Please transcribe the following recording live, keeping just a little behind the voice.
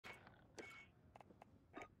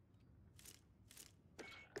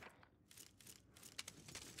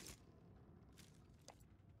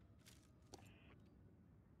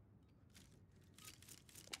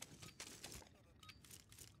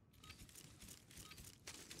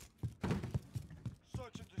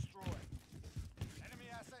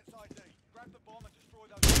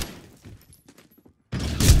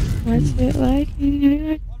What's it like in New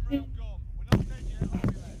York City?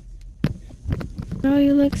 Oh,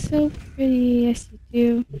 you look so pretty. Yes,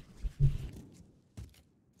 you do.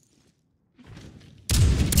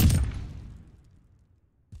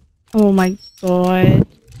 Oh my god.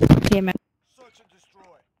 Damn it.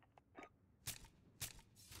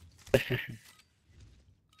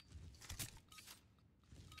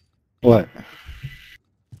 What?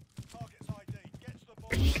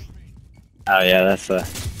 Oh yeah, that's a.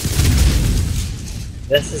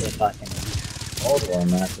 This is a fucking Cold War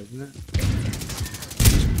map, isn't it?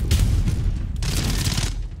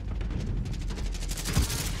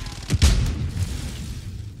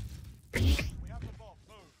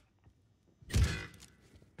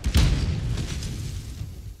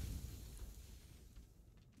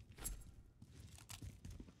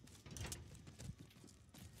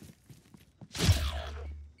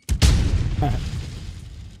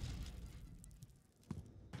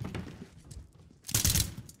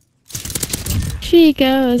 She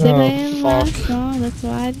goes, Oh, playing last fuck. song. That's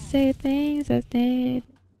why I say things I did.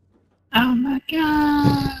 Oh my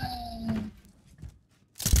god!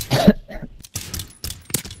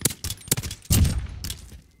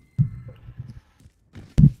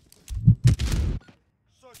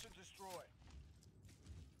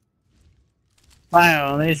 My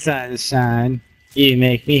only sunshine, you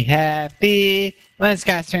make me happy when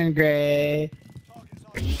skies turn gray.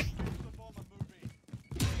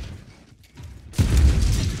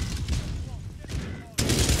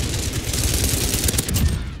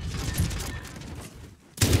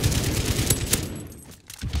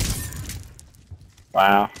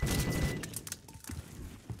 Wow.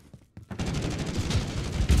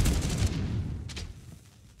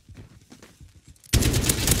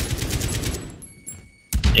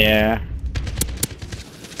 Yeah.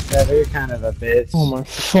 Yeah, they're kind of a bitch. Oh my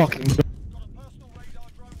fucking god.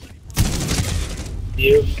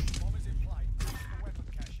 You? You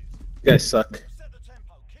guys suck.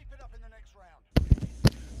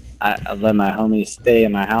 I let my homies stay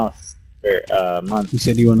in my house for a month. You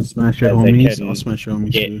said you want to smash your Because they homies? couldn't I'll smash your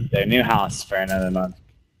homies too. get their new house for another month.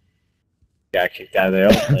 Got kicked out of their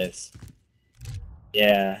old place.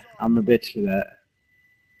 Yeah, I'm a bitch for that.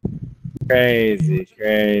 Crazy,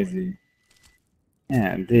 crazy.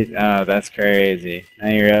 Yeah, dude, oh, that's crazy. Now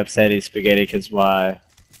you're upset he's spaghetti because why?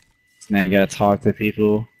 So now you gotta talk to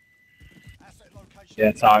people. You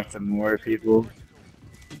gotta talk to more people.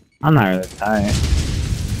 I'm not really tight.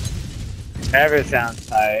 Trevor sounds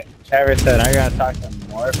tight. Trevor said I gotta talk to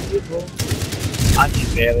more people. I'm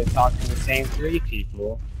just barely talking to the same 3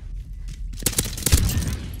 people.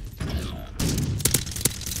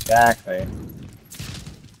 Exactly.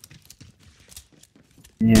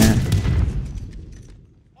 Yeah.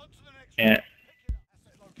 Yeah.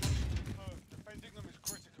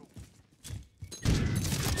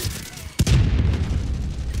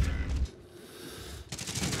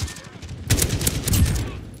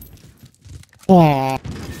 Aww.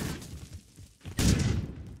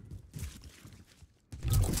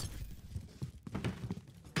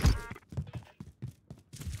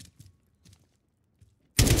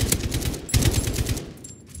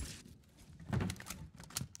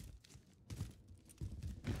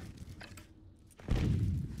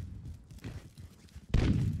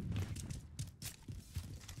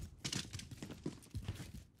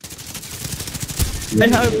 I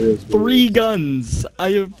have 3 guns.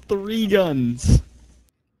 I have 3 guns.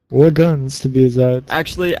 What guns to be exact?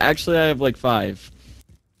 Actually, I have like 5.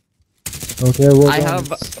 Okay, what I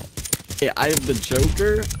guns? I have the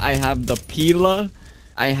Joker. I have the Pila.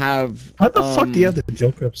 I have. How the fuck do you have the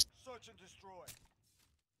Joker up?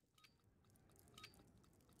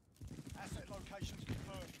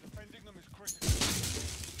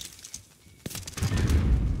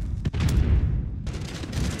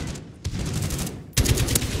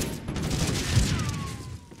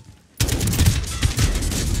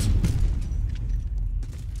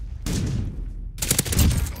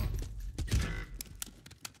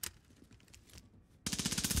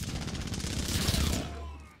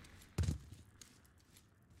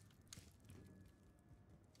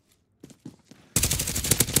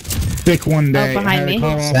 Sick one day. behind I had me. to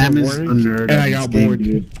call off Sam of is a work, nerd. and at I this got game, bored.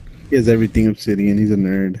 dude. He has everything Obsidian. He's a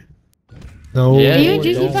nerd. No. Yeah, Are you and we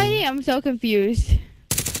Juicy don't. fighting? I'm so confused.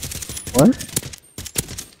 What?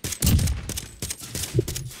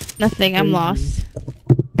 Nothing, I'm lost.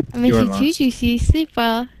 I You are miss you too, lost. Juicy. Sleep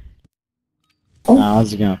well. I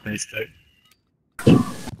was going on Facebook.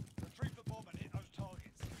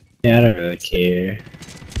 Yeah, I don't really care.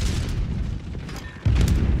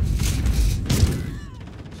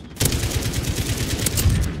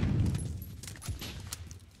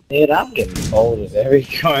 Dude, I'm getting cold at every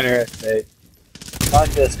corner I take. Fuck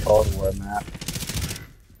this Cold War map.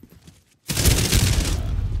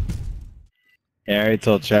 Yeah, I already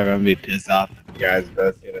told Trevor I'm gonna be pissed off if you guys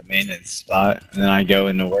both get a maintenance spot, and then I go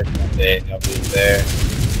into work one day and nobody's there.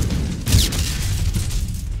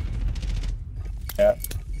 Yeah.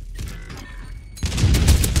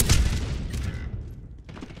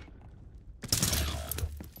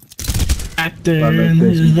 Actor,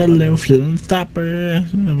 this is a little film stopper.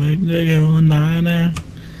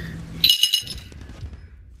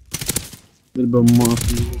 Little bit more.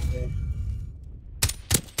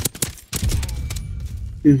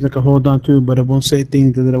 Seems like a hold on to, but it won't say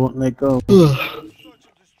things that I won't let go.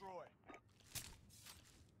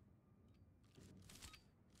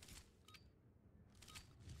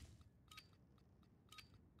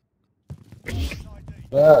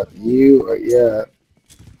 You or yeah.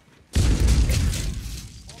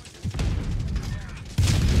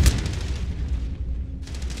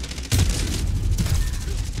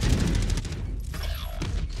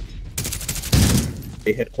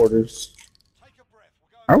 Headquarters.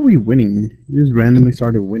 Are we winning? We just randomly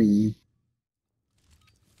started winning.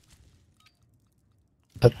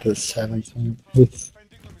 At the 17th.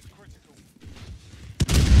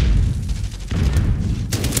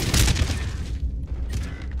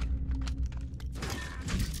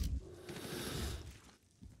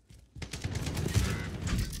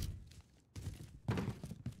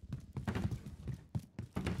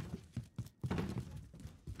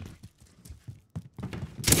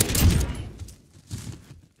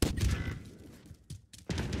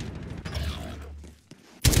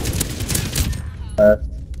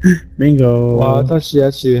 Bingo. Wow, I thought she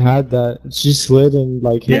actually had that. She slid and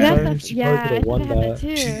like hit Yeah, her. that's- She yeah, probably I could have won think I had that.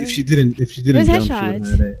 that too. If she didn't It was jump, she would headshots.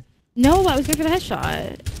 have had it. No, I was going for the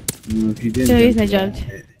headshot. No, if you didn't So jump, he's not she would have jumped.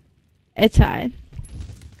 had it. It's fine.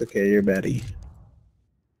 Okay, you're baddie.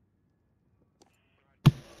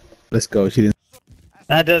 Let's go. She didn't.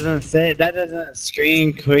 That doesn't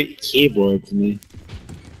screen keyboard to me.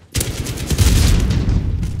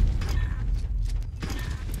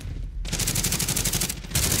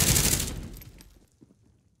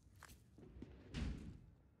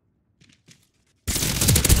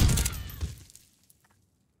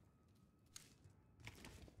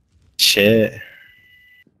 Shit.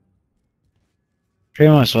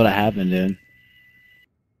 Pretty much what happened, dude.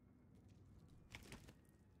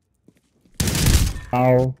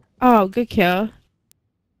 Ow. Oh, good kill.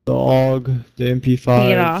 The AUG, the MP5,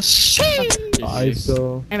 Take it off. the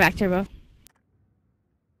ISO, I'm back, Turbo.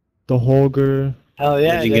 the Holger, Hell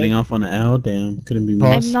yeah, You're dude. getting off on the L. Damn, couldn't be me.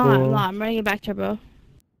 Huh? I'm not. Possible. I'm running it back, Turbo.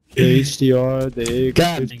 the HDR, the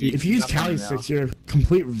God, AX50. if you use Cali 6, you're a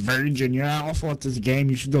complete virgin. You're awful at this game.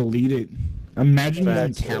 You should delete it. Imagine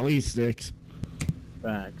using Facts. Cali 6.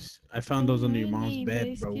 Facts. I found those under your mom's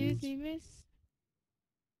bed, bro. Excuse me, miss.